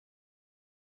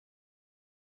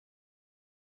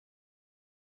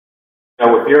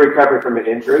Now, if you're recovering from an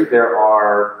injury, there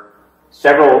are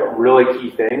several really key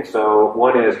things. So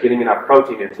one is getting enough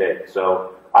protein intake.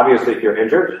 So obviously, if you're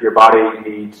injured, your body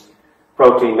needs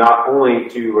protein not only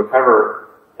to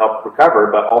help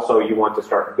recover, but also you want to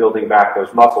start building back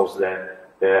those muscles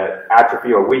that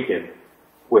atrophy or weaken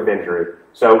with injury.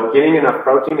 So getting enough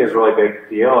protein is a really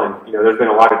big deal. And there's been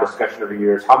a lot of discussion over the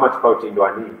years. How much protein do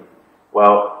I need?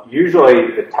 Well,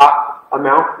 usually the top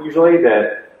amount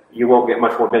that you won't get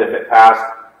much more benefit past,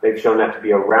 they've shown that to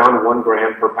be around 1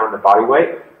 gram per pound of body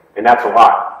weight, and that's a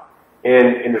lot.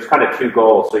 And there's kind of two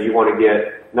goals. So you want to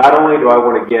get, not only do I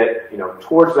want to get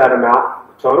towards that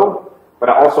amount total, but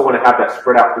I also want to have that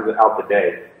spread out throughout the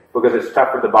day, because it's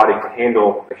tough for the body to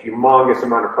handle a humongous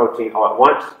amount of protein all at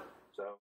once.